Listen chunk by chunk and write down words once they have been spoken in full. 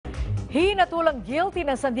Hinatulang guilty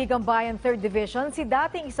ng Sandigan Bayan 3rd Division si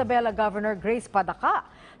dating Isabela Governor Grace Padaca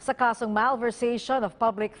sa kasong malversation of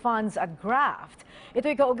public funds at graft.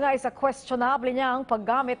 Ito'y kaugnay sa questionable niyang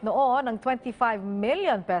paggamit noon ng 25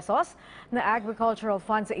 million pesos na agricultural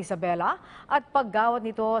funds sa Isabela at paggawad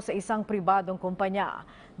nito sa isang pribadong kumpanya.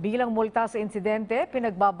 Bilang multa sa insidente,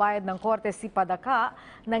 pinagbabayad ng korte si Padaca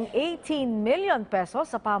ng 18 million pesos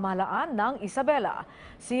sa pamahalaan ng Isabela.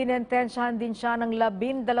 Sinentensyahan din siya ng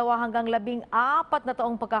 12 hanggang 14 na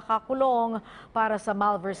taong pagkakakulong para sa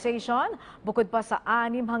malversation, bukod pa sa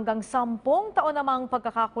 6 hanggang 10 taon namang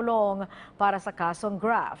pagkakakulong para sa kasong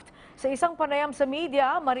graft. Sa isang panayam sa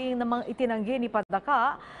media, mariing namang itinanggi ni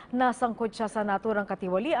Padaca na sangkot siya sa naturang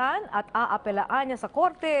katiwalian at aapelaan niya sa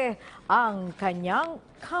korte ang kanyang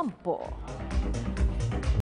kampo.